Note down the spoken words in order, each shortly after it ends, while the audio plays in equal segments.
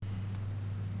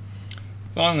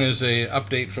Following is a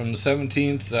update from the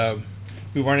 17th.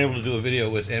 We weren't able to do a video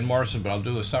with Ann Morrison, but I'll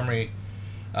do a summary.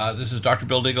 This is Dr.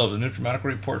 Bill Deagle of the NutriMedical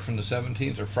Report from the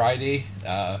 17th, or Friday,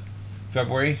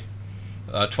 February,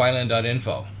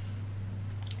 Twiland.Info.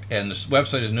 And this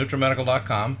website is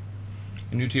NutriMedical.com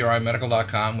and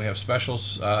UTRIMedical.com. We have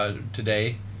specials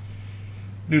today.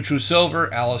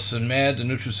 NutriSilver, Allison Med. The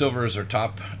NutriSilver is our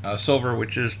top silver,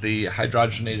 which is the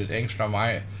hydrogenated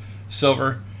angstrom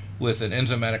silver with an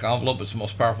enzymatic envelope. It's the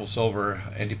most powerful silver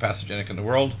antipathogenic in the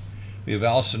world. We have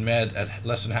Allison Med at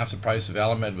less than half the price of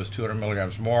Alamed with 200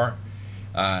 milligrams more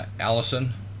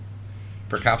Allison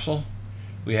per capsule.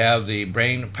 We have the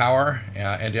Brain Power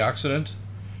antioxidant,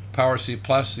 Power C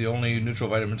Plus, the only neutral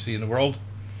vitamin C in the world.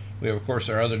 We have, of course,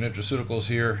 our other nutraceuticals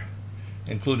here,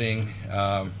 including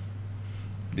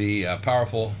the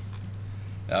powerful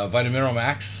Vitamineral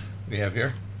Max we have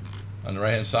here on the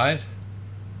right hand side,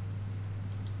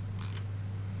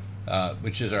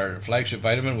 which is our flagship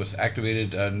vitamin with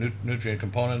activated nutrient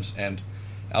components and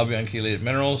albion-chelated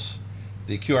minerals,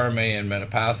 the QRMA and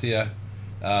Metapathia,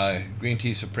 Green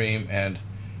Tea Supreme, and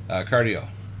Cardio.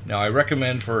 Now, I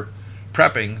recommend for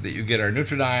prepping that you get our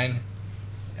Nutridyne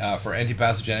for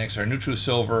antipathogenics, our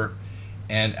NutriSilver,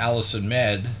 and Allison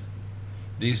Med,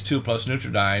 these two plus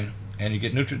Nutridyne, and you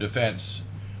get NutriDefense,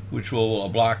 which will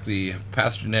block the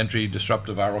pathogen entry,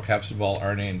 disruptive viral capsid ball,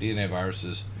 RNA, and DNA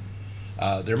viruses.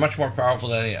 They're much more powerful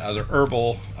than any other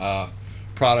herbal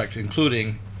product,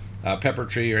 including pepper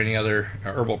tree or any other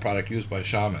herbal product used by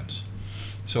shamans.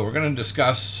 So we're going to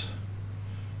discuss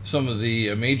some of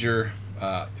the major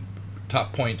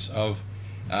top points of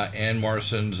Ann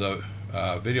Morrison's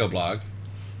video blog.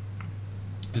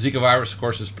 The Zika virus, of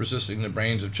course, is persisting in the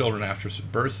brains of children after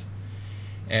birth,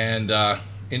 and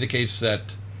indicates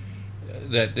that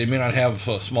they may not have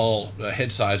a small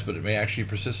head size, but it may actually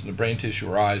persist in the brain tissue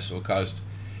or eyes, so it caused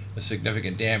a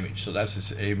significant damage. So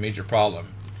that's a major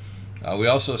problem. We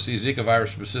also see Zika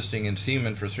virus persisting in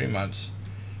semen for 3 months.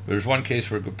 There's one case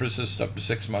where it could persist up to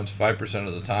 6 months, 5%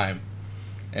 of the time,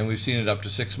 and we've seen it up to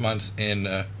 6 months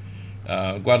in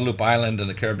Guadalupe Island in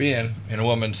the Caribbean in a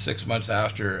woman 6 months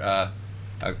after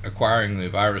acquiring the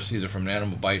virus, either from an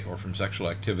animal bite or from sexual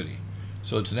activity.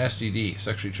 So it's an STD,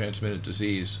 sexually transmitted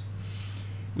disease.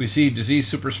 We see disease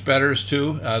super spreaders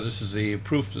too. This is the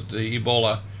proof that the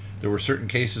Ebola, there were certain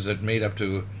cases that made up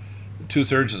to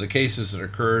 2/3 of the cases that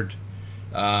occurred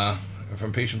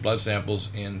from patient blood samples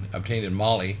obtained in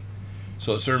Mali.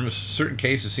 So certain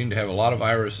cases seem to have a lot of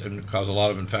virus and cause a lot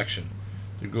of infection.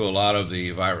 They grew a lot of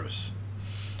the virus.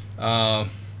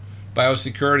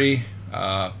 Biosecurity,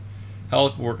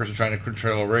 health workers are trying to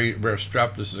control rare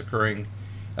strep. This is occurring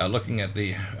looking at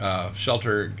the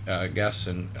shelter guests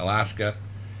in Alaska.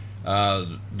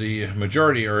 The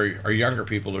majority are younger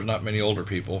people. There's not many older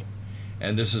people.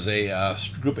 And this is a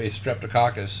group A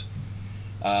streptococcus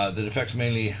that affects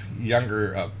mainly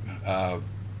younger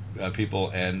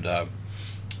people. And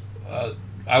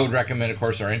I would recommend, of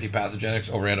course, our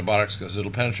antipathogenics over antibiotics because it'll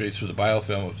penetrate through the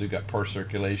biofilm if you've got poor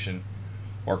circulation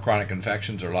or chronic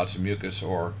infections or lots of mucus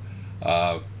or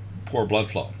poor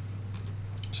blood flow.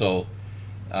 So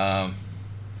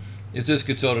if this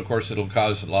gets out, of course, it'll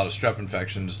cause a lot of strep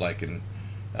infections, like in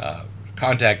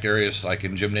contact areas, like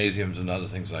in gymnasiums and other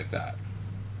things like that.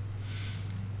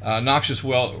 Noxious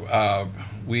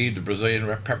weed, the Brazilian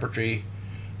pepper tree.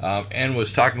 Ann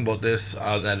was talking about this,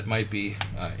 that it might be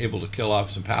able to kill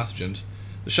off some pathogens.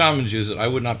 The shamans use it. I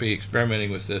would not be experimenting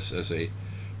with this as a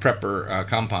prepper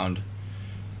compound.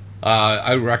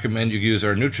 I would recommend you use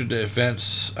our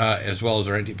NutriDefense as well as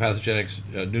our antipathogenics,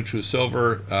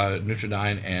 NutriSilver,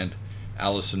 Nutridyne, and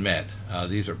Allison Med.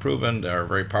 These are proven, they are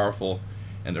very powerful,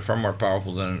 and they're far more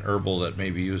powerful than an herbal that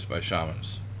may be used by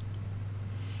shamans.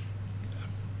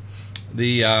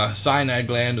 The cyanide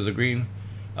gland of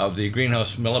the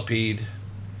greenhouse millipede,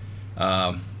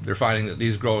 they're finding that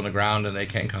these grow in the ground and they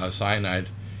can cause cyanide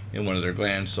in one of their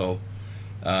glands, so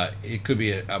it could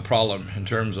be a problem in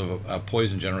terms of a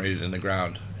poison generated in the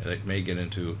ground that may get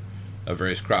into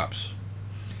various crops.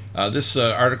 This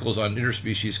article is on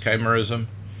interspecies chimerism,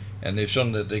 and they've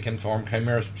shown that they can form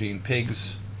chimeras between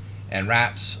pigs and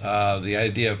rats. The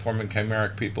idea of forming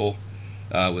chimeric people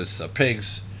with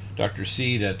pigs, Dr.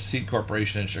 Seed at Seed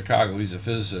Corporation in Chicago, he's a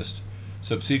physicist,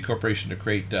 set up Seed Corporation to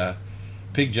create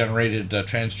pig-generated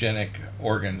transgenic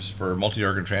organs for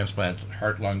multi-organ transplant,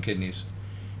 heart, lung, kidneys,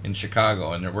 in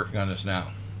Chicago, and they're working on this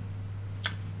now.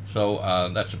 So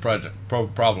that's a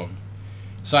problem.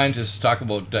 Scientists talk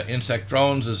about insect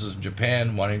drones. This is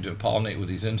Japan wanting to pollinate with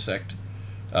these insect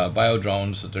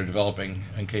biodrones that they're developing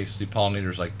in case the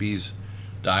pollinators like bees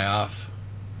die off.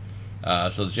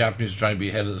 So the Japanese are trying to be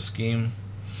ahead of the scheme.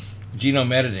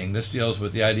 Genome editing. This deals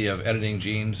with the idea of editing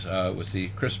genes with the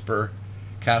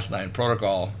CRISPR-Cas9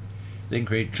 protocol. They can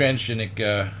create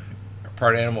transgenic,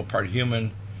 part animal, part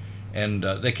human, and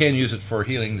they can use it for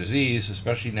healing disease,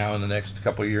 especially now in the next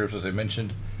couple of years. As I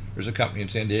mentioned, there's a company in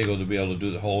San Diego to be able to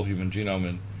do the whole human genome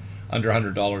in under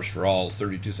 $100 for all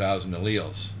 32,000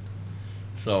 alleles.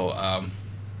 So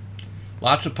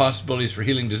lots of possibilities for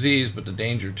healing disease, but the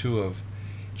danger too of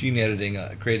gene editing,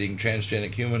 creating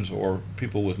transgenic humans or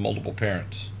people with multiple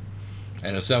parents,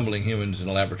 and assembling humans in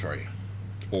a laboratory,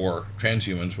 or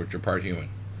transhumans, which are part human.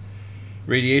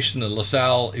 Radiation, the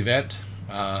LaSalle event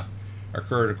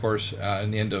occurred, of course,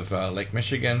 in the end of Lake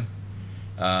Michigan.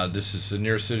 This is the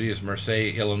nearest city is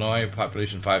Marseille, Illinois,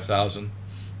 population 5,000.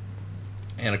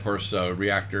 And of course,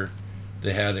 reactor,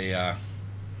 they had a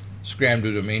scram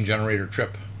due to a main generator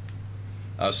trip.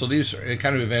 So these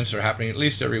kind of events are happening at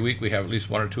least every week. We have at least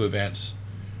one or two events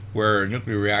where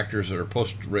nuclear reactors that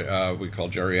are we call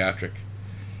geriatric.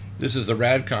 This is the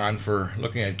RADCON for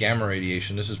looking at gamma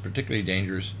radiation. This is particularly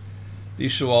dangerous.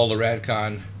 These show all the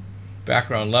RADCON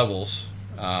background levels.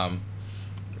 And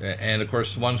of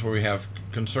course, the ones where we have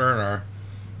concern are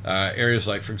areas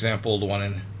like, for example, the one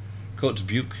in Coates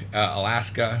Butte,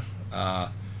 Alaska.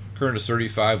 Current is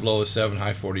 35, low is 7,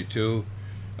 high 42.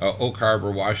 Oak Harbor,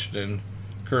 Washington.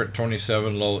 Current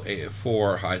 27, low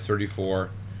 4, high 34.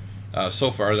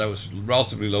 So far, that was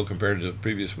relatively low compared to the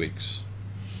previous weeks.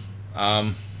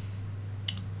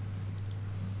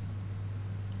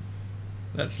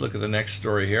 Let's look at the next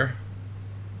story here.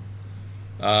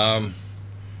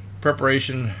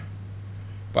 Preparation,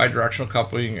 bidirectional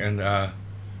coupling, and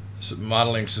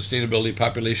modeling sustainability,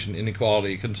 population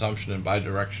inequality, consumption, and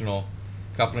bidirectional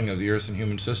coupling of the Earth and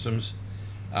human systems.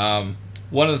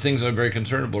 One of the things I'm very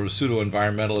concerned about is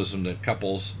pseudo-environmentalism that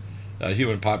couples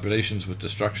human populations with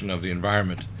destruction of the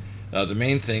environment. The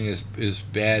main thing is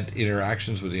bad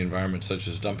interactions with the environment, such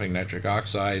as dumping nitric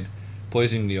oxide,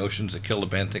 poisoning the oceans that kill the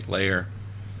benthic layer.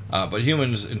 But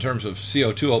humans, in terms of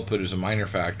CO2 output, is a minor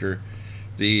factor.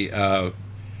 The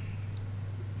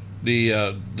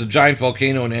giant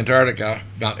volcano in Antarctica,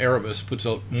 Mount Erebus, puts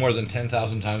out more than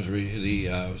 10,000 times the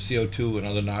CO2 and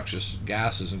other noxious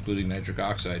gases, including nitric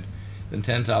oxide, than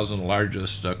 10,000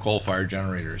 largest coal-fired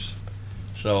generators.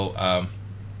 So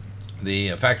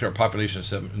the factor of population of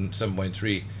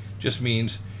 7.3 just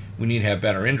means we need to have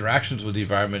better interactions with the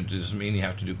environment. It doesn't mean you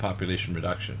have to do population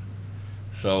reduction.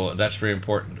 So that's very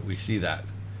important. We see that.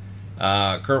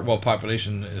 Current world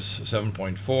population is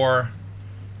 7.4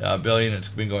 billion. It's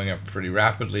been going up pretty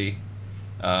rapidly.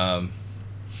 Right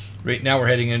now we're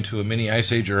heading into a mini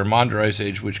ice age or a Maunder ice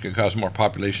age, which can cause more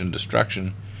population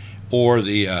destruction, or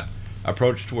the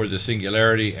approach toward the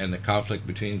singularity and the conflict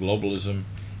between globalism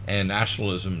and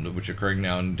nationalism, which are occurring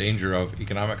now, in danger of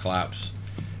economic collapse.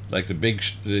 Like the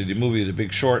movie The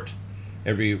Big Short,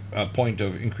 every point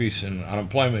of increase in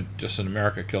unemployment just in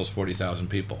America kills 40,000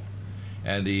 people.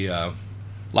 And the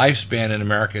lifespan in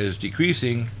America is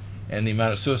decreasing, and the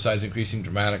amount of suicides increasing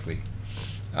dramatically.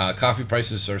 Coffee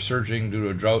prices are surging due to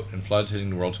a drought and floods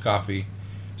hitting the world's coffee.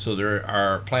 So there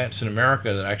are plants in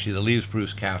America that actually the leaves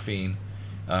produce caffeine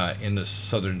in the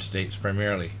southern states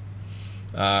primarily.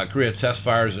 Korea test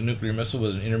fires a nuclear missile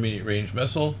with an intermediate range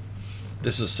missile.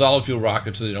 This is solid fuel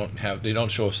rockets, so they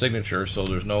don't show a signature, so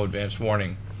there's no advance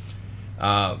warning.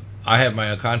 I have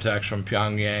my contacts from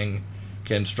Pyongyang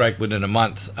can strike within a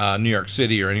month New York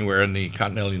City or anywhere in the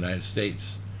continental United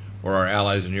States or our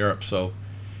allies in Europe. So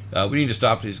we need to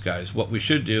stop these guys. What we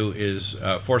should do is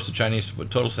force the Chinese to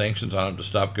put total sanctions on them to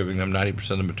stop giving them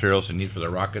 90% of the materials they need for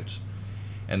their rockets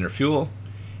and their fuel.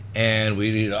 And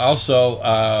we need to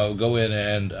also go in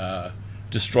and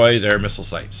destroy their missile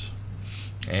sites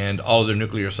and all of their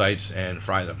nuclear sites and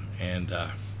fry them. And we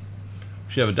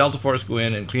should have a Delta Force go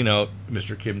in and clean out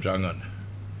Mr. Kim Jong-un.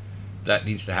 That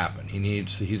needs to happen.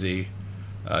 He's a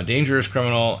dangerous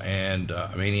criminal and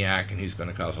a maniac, and he's going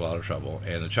to cause a lot of trouble.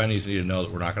 And the Chinese need to know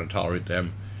that we're not going to tolerate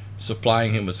them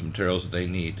supplying him with the materials that they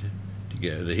need to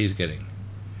get that he's getting.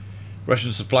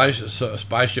 Russian spy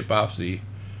ship off the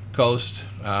coast,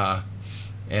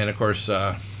 and of course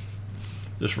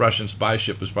this Russian spy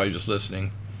ship was probably just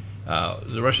listening.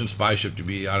 The Russian spy ship, to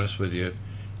be honest with you,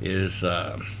 is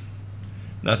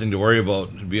nothing to worry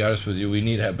about. To be honest with you, we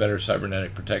need to have better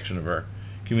cybernetic protection of our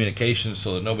communications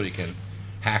so that nobody can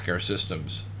hack our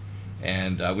systems.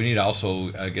 And we need to also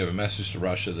give a message to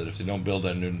Russia that if they don't build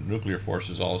their nuclear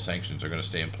forces, all sanctions are going to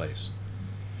stay in place.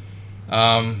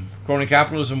 Crony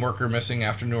capitalism worker missing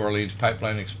after New Orleans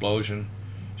pipeline explosion.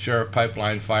 Sheriff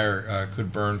pipeline fire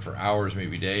could burn for hours,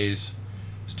 maybe days.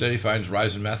 Study finds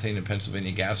rise in methane in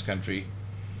Pennsylvania gas country.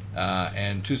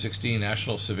 and 216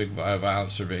 National Civic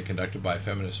Violence Survey conducted by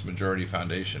Feminist Majority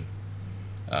Foundation.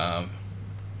 Law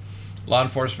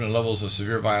enforcement levels of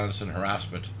severe violence and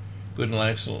harassment, good and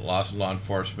excellent loss of law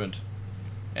enforcement,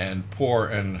 and poor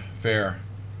and fair.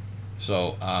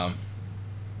 So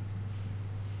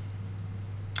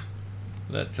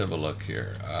let's have a look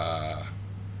here.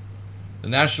 The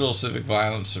National Civic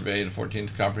Violence Survey and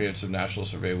 14th Comprehensive National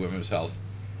Survey of Women's Health,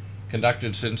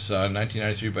 conducted since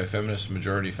 1993 by Feminist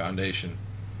Majority Foundation.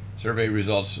 Survey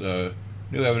results new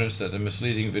evidence that the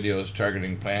misleading videos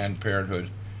targeting Planned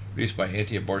Parenthood released by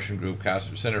anti-abortion group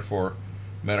Center for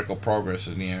Medical Progress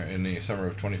in the summer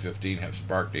of 2015 have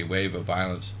sparked a wave of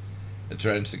violence that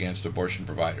threatens against abortion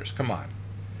providers. Come on.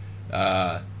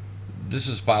 This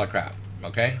is a pile of crap,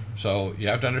 okay? So you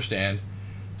have to understand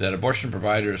that abortion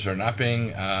providers are not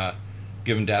being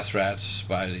given death threats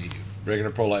by the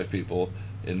regular pro-life people.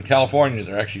 In California,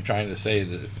 they're actually trying to say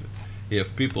that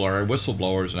if people are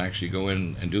whistleblowers and actually go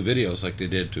in and do videos like they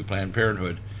did to Planned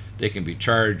Parenthood, they can be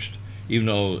charged, even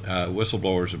though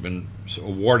whistleblowers have been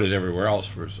awarded everywhere else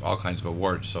for all kinds of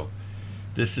awards. So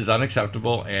this is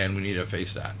unacceptable, and we need to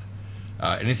face that.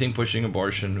 Anything pushing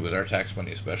abortion with our tax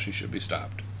money especially should be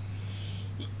stopped.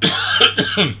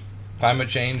 Climate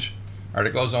change,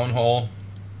 Arctic ozone hole,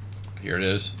 here it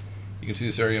is. You can see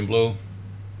this area in blue.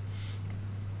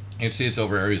 You can see it's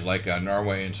over areas like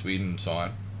Norway and Sweden and so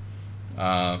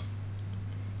on.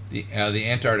 The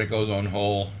Antarctic ozone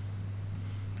hole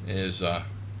is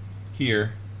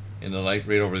here in the light,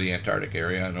 right over the Antarctic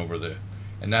area and over the,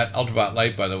 and that ultraviolet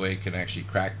light, by the way, can actually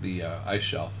crack the ice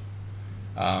shelf.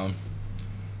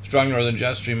 Strong northern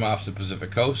jet stream off the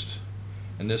Pacific coast,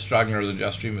 and this strong northern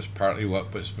jet stream is partly what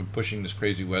has been pushing this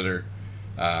crazy weather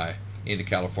into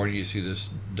California. You see this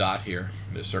dot here,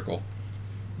 this circle.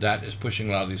 That is pushing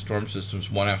a lot of these storm systems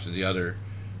one after the other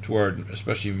toward,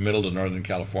 especially middle to northern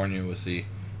California, with the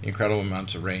incredible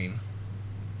amounts of rain.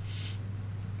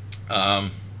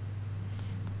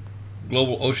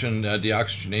 Global ocean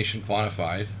deoxygenation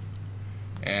quantified,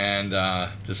 and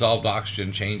dissolved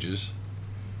oxygen changes.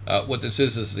 What this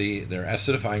is they're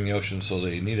acidifying the ocean, so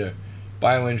they need to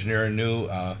bioengineer a new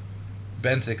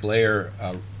benthic layer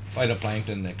of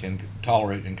phytoplankton that can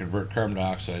tolerate and convert carbon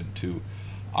dioxide to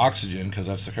oxygen, because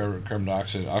that's the carbon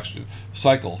dioxide oxygen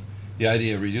cycle. The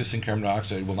idea of reducing carbon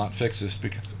dioxide will not fix this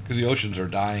because the oceans are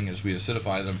dying as we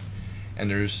acidify them, and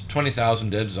there's 20,000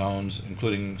 dead zones,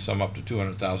 including some up to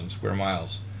 200,000 square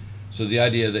miles. So the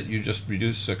idea that you just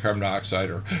reduce carbon dioxide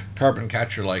or carbon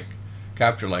capture like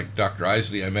Dr.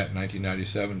 Isley I met in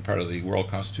 1997, part of the World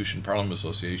Constitution Parliament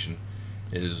Association,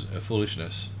 is a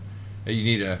foolishness. You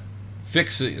need to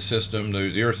fix the system,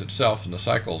 the Earth itself, and the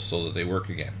cycles so that they work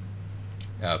again.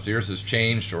 If the Earth is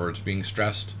changed or it's being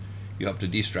stressed, you have to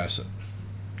de-stress it.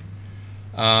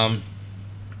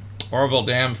 Oroville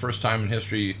Dam, first time in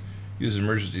history, used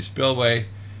emergency spillway.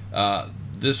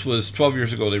 This was 12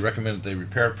 years ago. They recommended they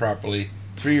repair it properly.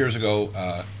 3 years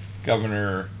ago,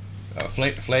 Governor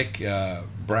Flake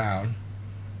Brown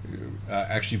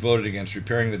actually voted against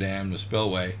repairing the dam, the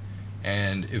spillway,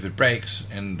 and if it breaks,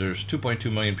 and there's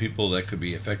 2.2 million people that could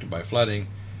be affected by flooding,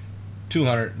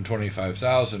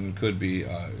 225,000 could be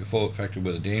affected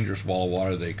with a dangerous wall of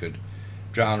water. They could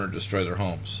drown or destroy their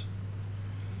homes.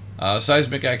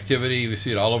 Seismic activity, we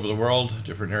see it all over the world,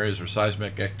 different areas of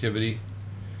seismic activity.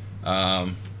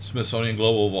 Smithsonian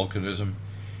global volcanism.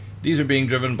 These are being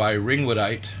driven by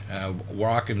ringwoodite,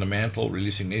 rock in the mantle,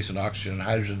 releasing nascent oxygen and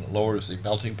hydrogen that lowers the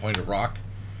melting point of rock.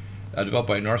 Developed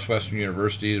by Northwestern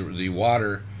University, the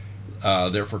water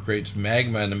therefore creates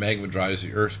magma, and the magma drives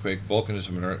the earthquake.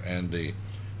 Volcanism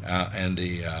and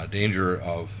the danger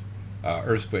of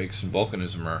earthquakes and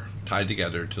volcanism are tied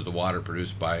together to the water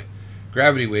produced by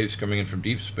gravity waves coming in from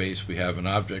deep space. We have an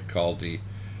object called the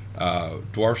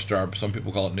dwarf star. Some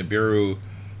people call it Nibiru,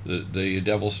 the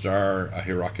devil star,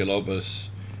 Herculobus,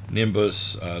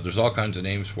 Nimbus. There's all kinds of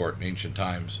names for it in ancient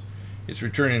times. It's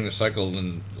returning the cycle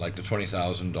in like the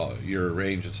 20,000 year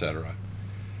range, etc.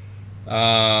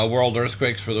 World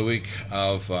earthquakes for the week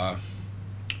of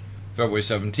February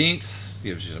 17th.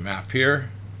 Gives you a map here.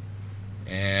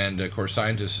 And of course,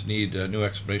 scientists need a new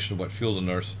explanation of what fueled the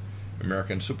North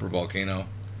American supervolcano.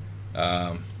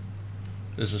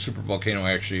 This is a supervolcano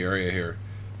actually area here,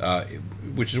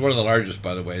 which is one of the largest,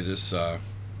 by the way. This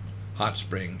hot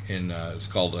spring it's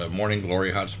called Morning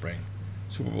Glory Hot Spring.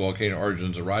 Supervolcano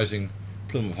origins, a rising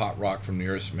plume of hot rock from the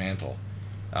Earth's mantle.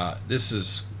 This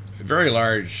is a very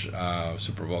large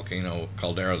supervolcano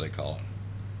caldera, they call it.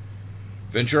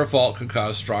 Ventura Fault could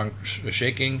cause strong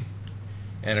shaking,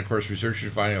 and of course researchers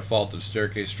are finding a faulted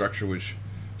staircase structure which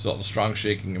result in strong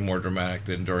shaking and more dramatic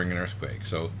than during an earthquake.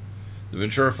 So The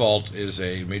Ventura Fault is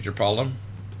a major problem,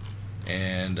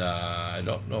 and I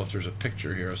don't know if there's a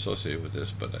picture here associated with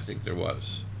this, but I think there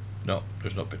was. No,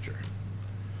 there's no picture.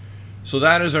 So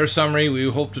that is our summary.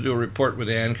 We hope to do a report with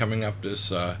Ann coming up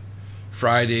this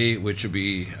Friday, which will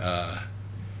be the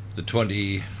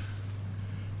 24th.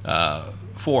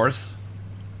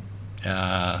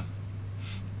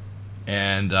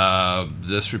 And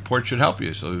this report should help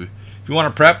you. So if you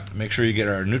want to prep, make sure you get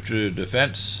our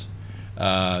Nutri-Defense,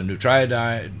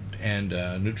 Nutriodide, and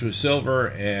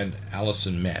Nutri-Silver, and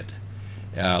Allison Med.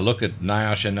 Look at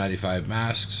NIOSH N95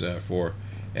 masks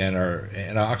and our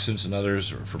antioxidants and others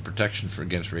for protection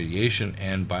against radiation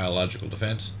and biological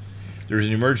defense. There's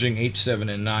an emerging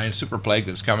H7N9 super plague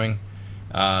that's coming.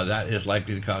 That is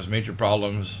likely to cause major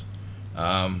problems.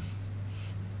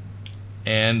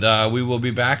 And we will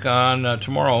be back on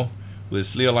tomorrow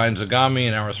with Leoline Zagami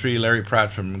in Hour 3, Larry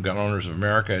Pratt from Gun Owners of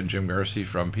America, and Jim Garcia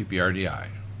from PPRDI.